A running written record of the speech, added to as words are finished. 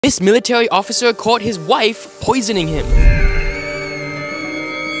This military officer caught his wife poisoning him.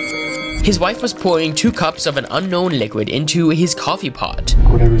 His wife was pouring 2 cups of an unknown liquid into his coffee pot.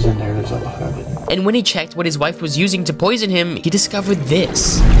 Whatever's in there's a lot of it. And when he checked what his wife was using to poison him, he discovered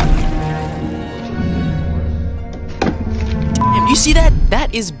this. You see that?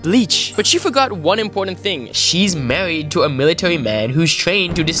 That is bleach. But she forgot one important thing. She's married to a military man who's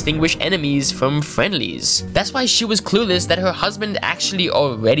trained to distinguish enemies from friendlies. That's why she was clueless that her husband actually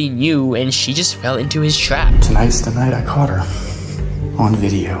already knew, and she just fell into his trap. Tonight's the night I caught her. On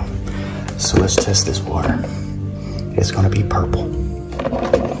video. So let's test this water. It's gonna be purple.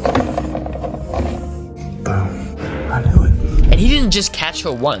 Boom. I knew it. And he didn't just catch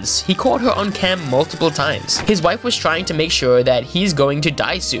her once, he caught her on cam multiple times. His wife was trying to make sure that he's going to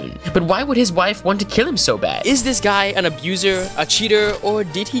die soon. But why would his wife want to kill him so bad? Is this guy an abuser, a cheater, or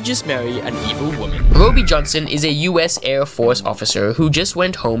did he just marry an evil woman? Roby Johnson is a US Air Force officer who just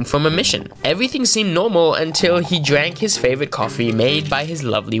went home from a mission. Everything seemed normal until he drank his favorite coffee made by his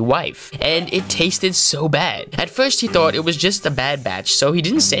lovely wife. And it tasted so bad. At first he thought it was just a bad batch, so he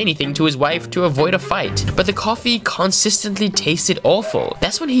didn't say anything to his wife to avoid a fight. But the coffee consistently tasted awful.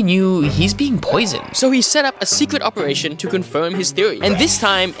 That's when he knew he's being poisoned. So he set up a secret operation to confirm his theory. And this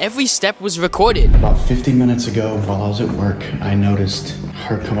time, every step was recorded. About 50 minutes ago, while I was at work, I noticed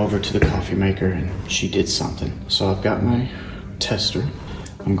her come over to the coffee maker and she did something. So I've got my tester.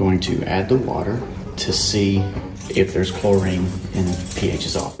 I'm going to add the water to see if there's chlorine and pH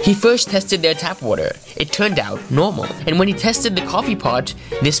is off. He first tested their tap water. It turned out normal. And when he tested the coffee pot,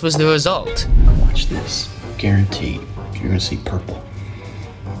 this was the result. Watch this. Guaranteed. You're gonna see purple.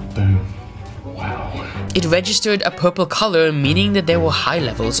 Boom. Wow. It registered a purple color, meaning that there were high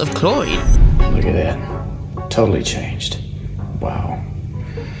levels of chlorine. Look at that. Totally changed. Wow.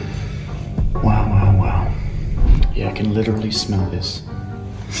 Wow, wow, wow. Yeah, I can literally smell this.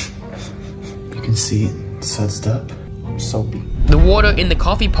 You can see it sudsed up. Soapy. The water in the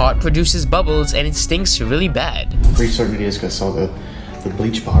coffee pot produces bubbles and it stinks really bad. Pretty certain it is because I saw the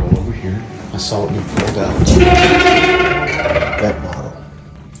bleach bottle over here. I saw it be pulled out. That bottle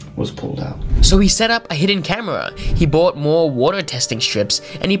was pulled out. So he set up a hidden camera. He bought more water testing strips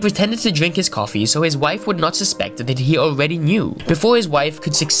and he pretended to drink his coffee so his wife would not suspect that he already knew. Before his wife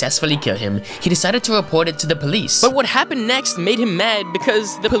could successfully kill him, he decided to report it to the police. But what happened next made him mad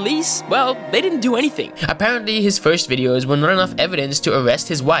because the police, well, they didn't do anything. Apparently his first videos were not enough evidence to arrest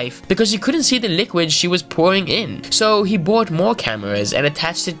his wife because you couldn't see the liquid she was pouring in. So he bought more cameras and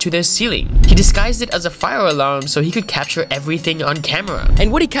attached it to their ceiling. He disguised it as a fire alarm so he could capture everything on camera.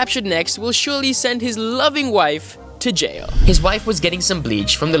 And what he captured next will surely send his loving wife to jail. His wife was getting some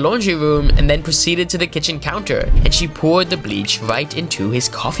bleach from the laundry room and then proceeded to the kitchen counter, and she poured the bleach right into his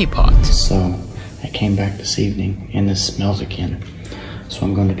coffee pot. So I came back this evening and this smells again. So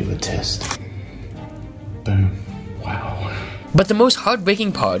I'm going to do a test. Boom. Wow. But the most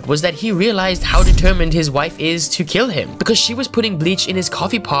heartbreaking part was that he realized how determined his wife is to kill him, because she was putting bleach in his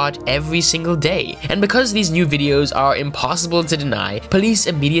coffee pot every single day. And because these new videos are impossible to deny, police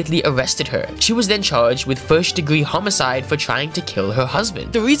immediately arrested her. She was then charged with first-degree homicide for trying to kill her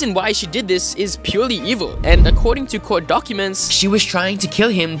husband. The reason why she did this is purely evil, and according to court documents, she was trying to kill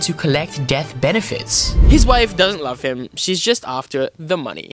him to collect death benefits. His wife doesn't love him, she's just after the money.